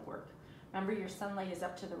detailed work. Remember, your sunlight is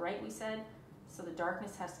up to the right, we said, so the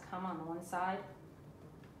darkness has to come on the one side.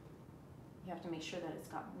 You have to make sure that it's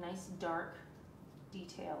got nice dark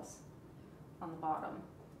details on the bottom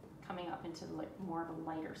coming up into the, more of a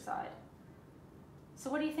lighter side. So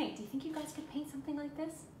what do you think? Do you think you guys could paint something like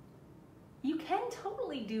this? You can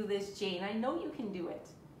totally do this, Jane. I know you can do it.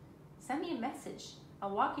 Send me a message.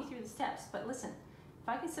 I'll walk you through the steps. But listen, if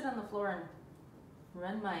I can sit on the floor and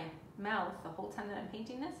run my mouth the whole time that I'm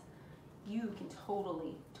painting this, you can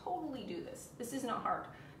totally do this. This is not hard.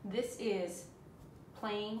 This is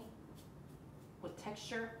playing with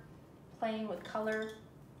texture, playing with color,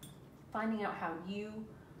 finding out how you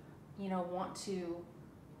want to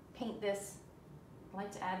paint this. I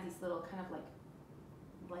like to add these little kind of like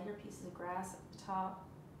lighter pieces of grass at the top.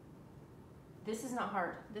 This is not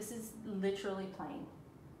hard. This is literally playing,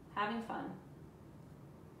 having fun,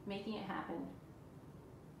 making it happen,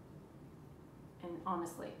 and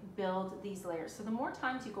honestly, build these layers. So the more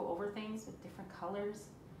times you go over things with different colors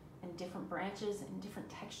and different branches and different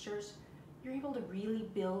textures, you're able to really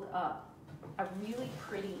build up a really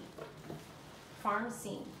pretty farm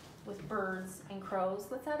scene with birds and crows.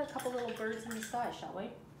 Let's add a couple little birds in the sky, shall we?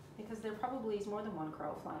 Because there probably is more than one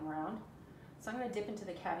crow flying around. So I'm going to dip into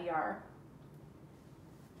the Caviar.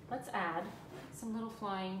 Let's add some little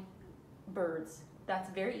flying birds. That's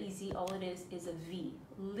very easy. All it is a V,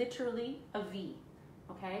 literally a V,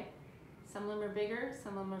 okay? Some of them are bigger,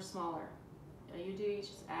 some of them are smaller. All you do is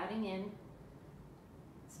just adding in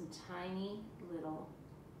some tiny little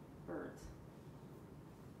birds.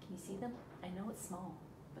 Can you see them? I know it's small,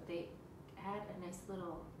 but they add a nice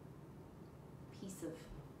little piece of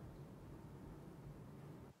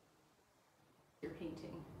your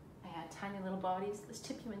painting. I add tiny little bodies. Let's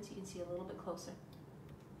tip you in so you can see a little bit closer.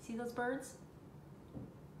 See those birds?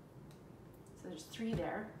 So there's 3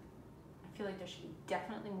 there. I feel like there should be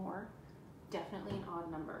definitely more, definitely an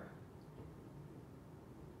odd number.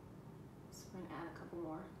 So we're gonna add a couple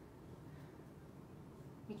more.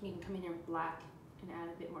 You can even come in here with black and add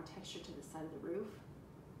a bit more texture to the side of the roof.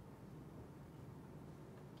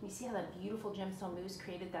 Can you see how that beautiful gemstone mousse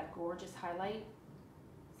created that gorgeous highlight?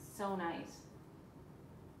 So nice.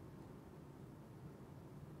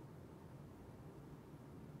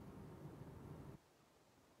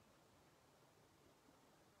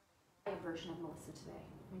 version of Melissa today.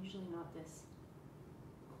 I'm usually not this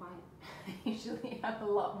quiet. I usually have a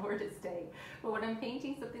lot more to say. But when I'm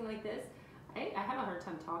painting something like this, I have a hard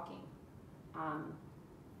time talking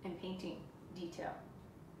and painting detail,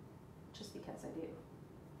 just because I do.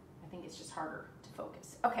 I think it's just harder to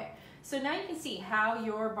focus. Okay, so now you can see how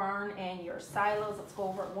your barn and your silos, let's go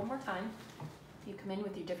over it one more time. You come in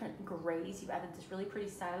with your different grays, you've added this really pretty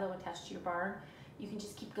silo attached to your barn. You can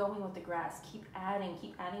just keep going with the grass, keep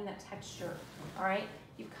adding that texture, all right?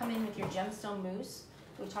 You've come in with your gemstone mousse.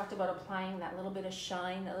 We talked about applying that little bit of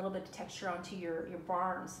shine, that little bit of texture onto your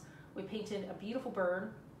barns. We painted a beautiful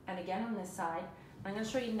bird, and again on this side. I'm gonna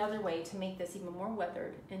show you another way to make this even more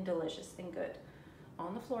weathered and delicious and good.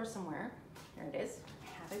 On the floor somewhere, there it is,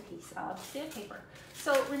 I have a piece of sandpaper.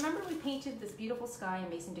 So remember we painted this beautiful sky in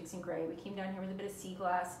Mason-Dixon gray. We came down here with a bit of sea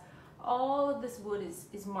glass. All of this wood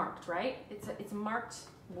is marked, right? It's marked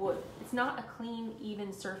wood. It's not a clean,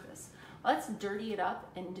 even surface. Let's dirty it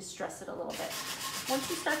up and distress it a little bit. Once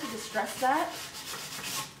you start to distress that,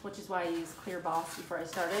 which is why I used clear Boss before I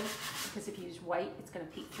started, because if you use white, it's gonna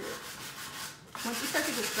peek through. Once you start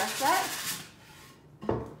to distress that,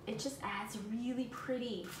 it just adds really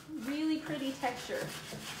pretty texture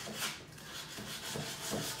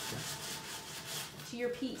to your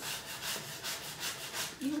piece.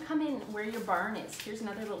 You can come in where your barn is. Here's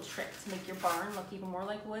another little trick to make your barn look even more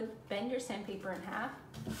like wood. Bend your sandpaper in half.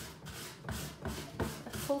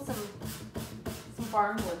 Let's pull some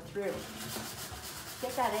barn wood through.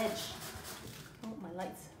 Get that edge. Oh, my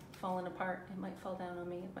light's falling apart. It might fall down on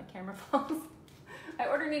me if my camera falls. I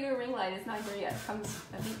ordered a new ring light. It's not here yet. It comes,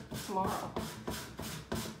 I think, tomorrow.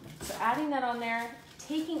 So adding that on there,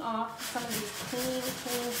 taking off some of these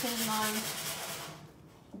clean lines,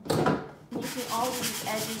 making all of these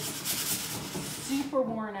edges super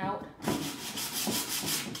worn out.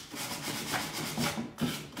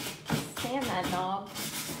 Sand that knob.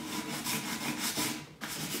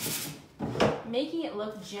 Making it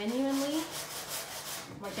look genuinely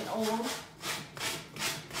like an old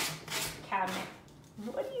cabinet.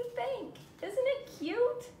 What do you think? Isn't it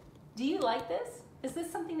cute? Do you like this? Is this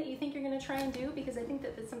something that you think you're gonna try and do? Because I think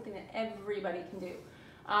that it's something that everybody can do.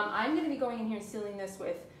 I'm gonna be going in here and sealing this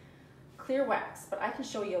with clear wax, but I can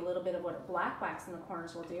show you a little bit of what black wax in the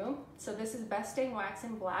corners will do. So this is Best Staying Wax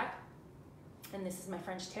in black, and this is my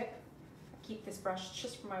French tip. I keep this brush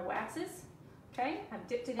just for my waxes, okay? I've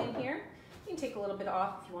dipped it in here. You can take a little bit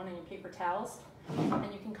off if you want on your paper towels,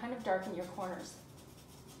 and you can kind of darken your corners.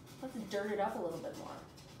 Let's dirt it up a little bit more.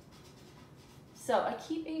 So I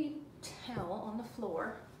keep a towel on the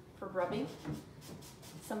floor for rubbing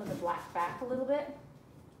some of the black back a little bit,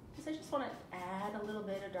 because I just want to add a little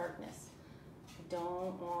bit of darkness. I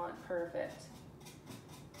don't want perfect.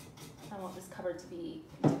 I want this cupboard to be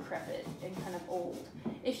decrepit and kind of old.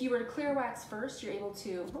 If you were to clear wax first, you're able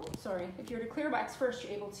to, if you were to clear wax first,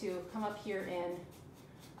 you're able to come up here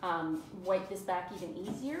and wipe this back even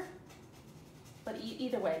easier. But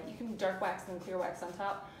either way, you can dark wax and clear wax on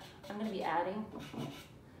top. I'm gonna be adding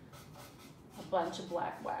a bunch of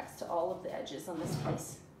black wax to all of the edges on this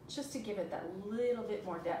piece, just to give it that little bit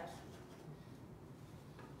more depth.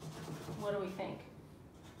 What do we think?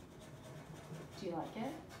 Do you like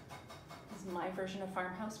it? Is my version of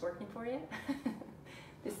farmhouse working for you?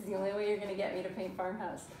 This is the only way you're gonna get me to paint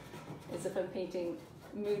farmhouse, is if I'm painting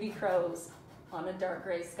moody crows on a dark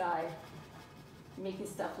gray sky, making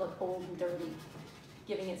stuff look old and dirty,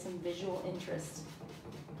 giving it some visual interest.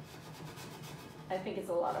 I think it's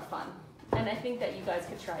a lot of fun. And I think that you guys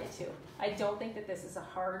could try it too. I don't think that this is a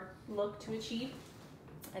hard look to achieve.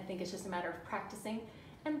 I think it's just a matter of practicing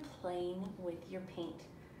and playing with your paint.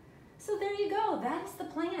 So there you go, that is the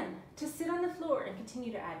plan. To sit on the floor and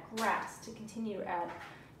continue to add grass, to continue to add,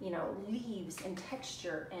 leaves and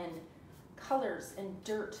texture and colors and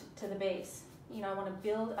dirt to the base. I wanna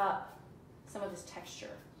build up some of this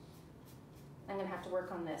texture. I'm gonna have to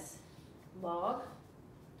work on this log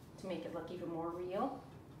to make it look even more real,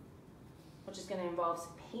 which is gonna involve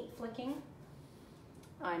some paint flicking.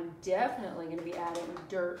 I'm definitely gonna be adding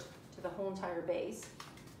dirt to the whole entire base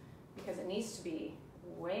because it needs to be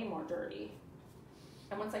way more dirty.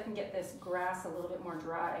 And once I can get this grass a little bit more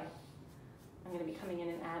dry, I'm gonna be coming in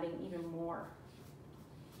and adding even more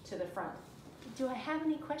to the front. Do I have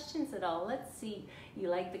any questions at all? Let's see. You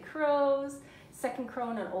like the crows? Second crow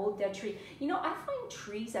on an old dead tree. I find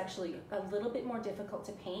trees actually a little bit more difficult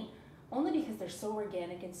to paint, only because they're so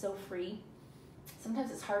organic and so free.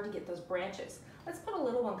 Sometimes it's hard to get those branches. Let's put a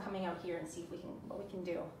little one coming out here and see if what we can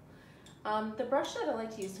do. The brush that I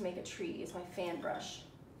like to use to make a tree is my fan brush,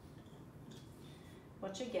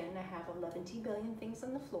 which again, I have 11 billion things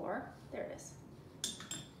on the floor. There it is.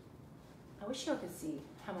 I wish you all could see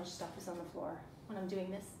how much stuff is on the floor when I'm doing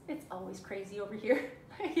this. It's always crazy over here.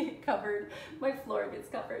 I get covered, my floor gets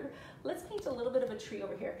covered. Let's paint a little bit of a tree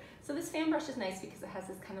over here. So this fan brush is nice because it has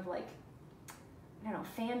this kind of like, I don't know,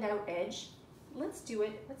 fanned out edge. Let's do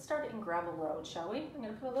it. Let's start it in Gravel Road, shall we? I'm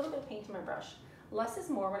gonna put a little bit of paint in my brush. Less is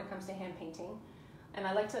more when it comes to hand painting. And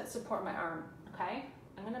I like to support my arm, okay?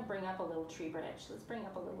 I'm gonna bring up a little tree branch. Let's bring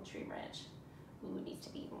up a little tree branch. Ooh, it needs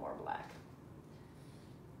to be even more black.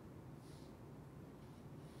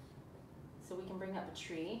 So we can bring up a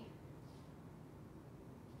tree.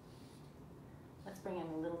 Let's bring in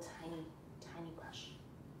a little tiny, tiny brush.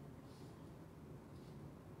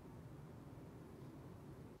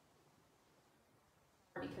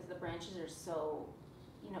 Because the branches are so,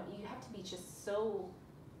 you know, you have to be just so,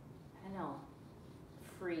 I don't know,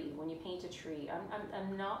 free when you paint a tree.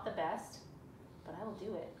 I'm not the best, but I will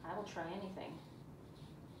do it. I will try anything.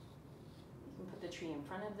 You can put the tree in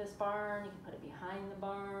front of this barn, you can put it behind the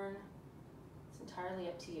barn. It's entirely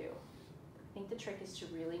up to you. I think the trick is to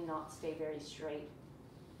really not stay very straight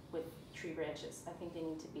with tree branches. I think they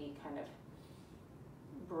need to be kind of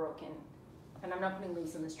broken. And I'm not putting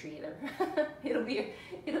leaves on this tree either. it'll be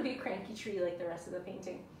a cranky tree like the rest of the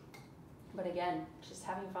painting. But again, just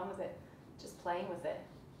having fun with it, just playing with it,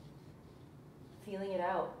 feeling it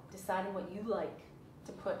out, deciding what you like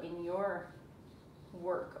to put in your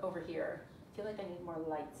work over here. I feel like I need more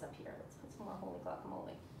lights up here. Let's put some more holy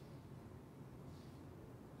guacamole.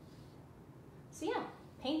 So yeah,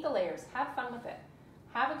 paint the layers, have fun with it,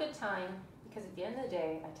 have a good time, because at the end of the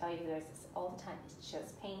day, I tell you guys this all the time, it's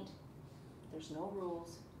just paint. There's no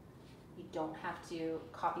rules. You don't have to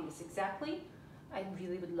copy this exactly. I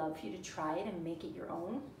really would love for you to try it and make it your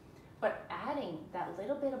own, but adding that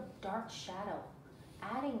little bit of dark shadow,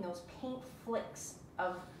 adding those paint flicks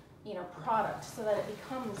of, you know, product so that it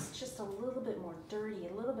becomes just a little bit more dirty,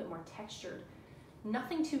 a little bit more textured.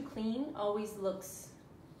 Nothing too clean always looks,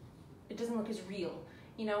 it doesn't look as real.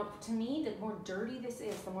 You know, to me, the more dirty this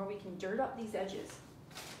is, the more we can dirt up these edges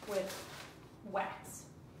with wax,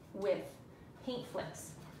 with paint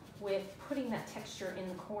flicks, with putting that texture in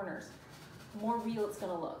the corners. The more real it's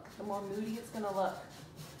gonna look, the more moody it's gonna look,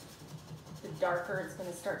 the darker it's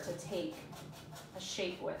gonna start to take a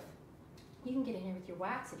shape with. You can get in here with your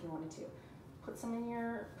wax if you wanted to. Put some in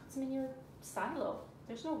your silo.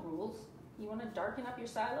 There's no rules. You wanna darken up your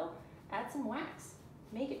silo? Add some wax,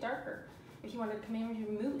 make it darker. If you wanted to come in with your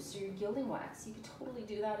mousse or your gilding wax, you could totally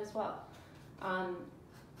do that as well.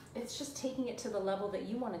 It's just taking it to the level that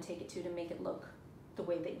you want to take it to make it look the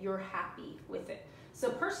way that you're happy with it. So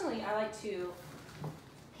personally, I like to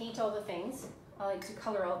paint all the things. I like to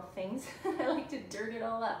color all the things. I like to dirt it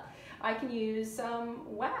all up. I can use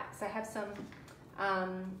some wax. I have some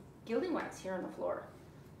gilding wax here on the floor,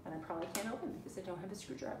 and I probably can't open because I don't have a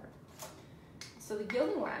screwdriver. So the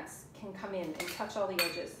gilding wax can come in and touch all the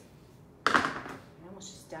edges. I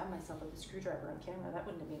almost just stabbed myself with a screwdriver on camera. That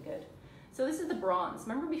wouldn't have been good. So this is the bronze.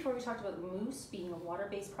 Remember before we talked about the mousse being a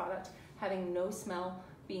water-based product, having no smell,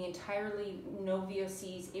 being entirely no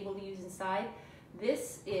VOCs, able to use inside?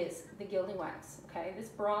 This is the gilding wax, okay? This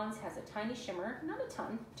bronze has a tiny shimmer, not a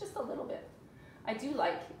ton, just a little bit. I do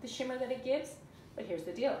like the shimmer that it gives, but here's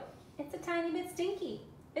the deal. It's a tiny bit stinky.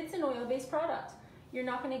 It's an oil-based product. You're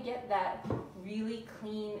not gonna get that really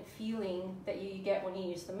clean feeling that you get when you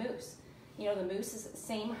use the mousse. You know, the mousse is the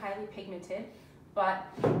same, highly pigmented, but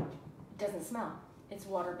doesn't smell. It's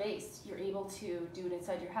water-based. You're able to do it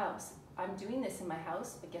inside your house. I'm doing this in my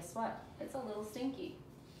house, but guess what? It's a little stinky.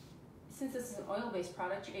 Since this is an oil-based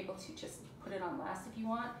product, you're able to just put it on last if you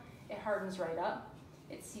want. It hardens right up.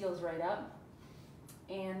 It seals right up.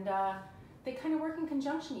 And they kind of work in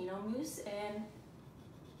conjunction, you know, mousse and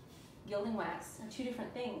gilding wax are two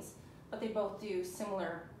different things, but they both do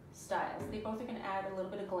similar styles. They both are gonna add a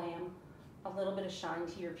little bit of glam, a little bit of shine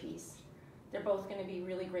to your piece. They're both going to be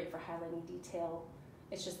really great for highlighting detail.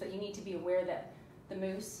 It's just that you need to be aware that the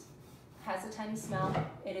mousse has a tiny smell.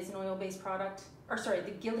 It is an oil-based product. Or sorry,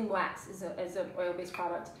 the gilding wax is an oil-based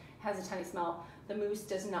product, has a tiny smell. The mousse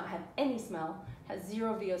does not have any smell, has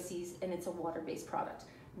 0 VOCs, and it's a water-based product.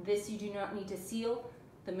 This you do not need to seal.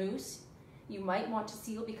 The mousse, you might want to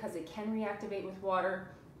seal because it can reactivate with water,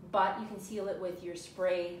 but you can seal it with your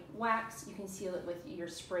spray wax. You can seal it with your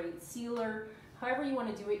sprayed sealer. However you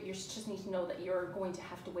want to do it, you just need to know that you're going to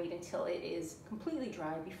have to wait until it is completely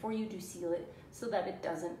dry before you do seal it so that it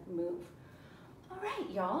doesn't move. All right,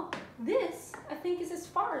 y'all. This, I think, is as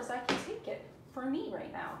far as I can take it for me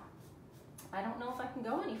right now. I don't know if I can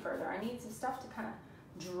go any further. I need some stuff to kind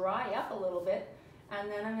of dry up a little bit, and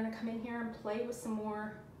then I'm going to come in here and play with some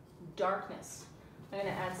more darkness. I'm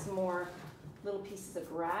going to add some more little pieces of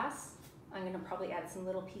grass I'm gonna probably add some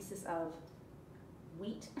little pieces of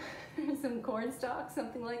wheat, some corn stalks,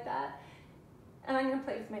 something like that. And I'm gonna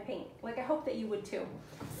play with my paint. Like, I hope that you would too.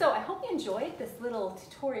 So I hope you enjoyed this little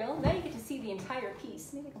tutorial. Now you get to see the entire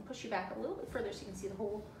piece. Maybe I can push you back a little bit further so you can see the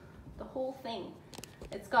whole thing.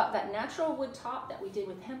 It's got that natural wood top that we did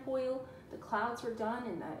with hemp oil. The clouds were done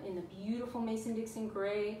in the beautiful Mason-Dixon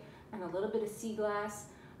gray and a little bit of sea glass.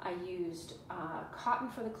 I used cotton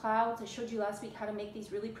for the clouds. I showed you last week how to make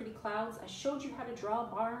these really pretty clouds. I showed you how to draw a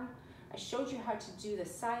barn. I showed you how to do the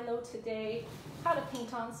silo today, how to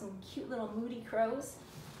paint on some cute little moody crows,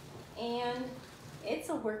 and it's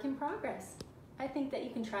a work in progress. I think that you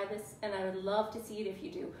can try this, and I would love to see it if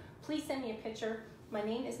you do. Please send me a picture. My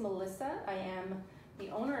name is Melissa. I am the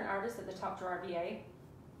owner and artist of the Top Drawer VA,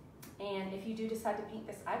 and if you do decide to paint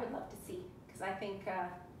this, I would love to see, because I think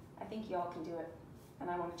you all can do it, and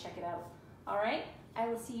I want to check it out. All right, I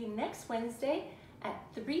will see you next Wednesday at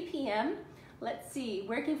 3 p.m. Let's see,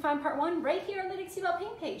 where can you find part 1? Right here on the Dixie Belle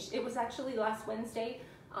Paint page. It was actually last Wednesday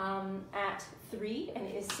at 3, and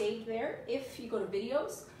it is saved there. If you go to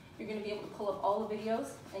videos, you're gonna be able to pull up all the videos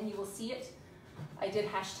and you will see it. I did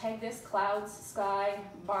hashtag this, clouds, sky,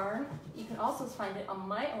 barn. You can also find it on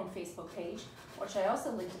my own Facebook page, which I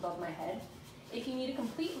also linked above my head. If you need a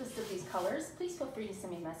complete list of these colors, please feel free to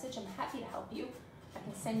send me a message. I'm happy to help you. I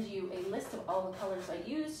can send you a list of all the colors I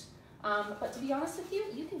used. But to be honest with you,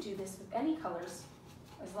 you can do this with any colors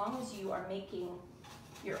as long as you are making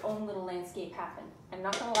your own little landscape happen. I'm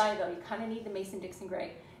not gonna lie though, you kind of need the Mason-Dixon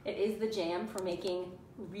gray. It is the jam for making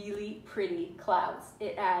really pretty clouds.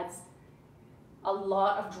 It adds a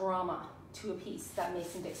lot of drama to a piece, that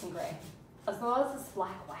Mason-Dixon gray. As well as this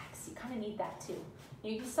black wax, you kind of need that too.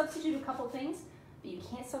 You can substitute a couple things, but you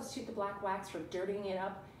can't substitute the black wax for dirtying it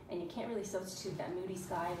up, and you can't really substitute that moody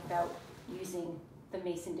sky without using the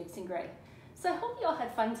Mason-Dixon gray. So I hope you all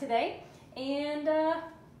had fun today, and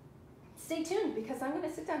stay tuned because I'm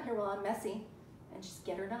gonna sit down here while I'm messy and just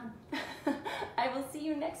get her done. I will see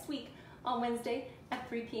you next week on Wednesday at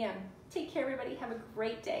 3 p.m. Take care everybody, have a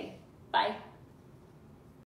great day. Bye.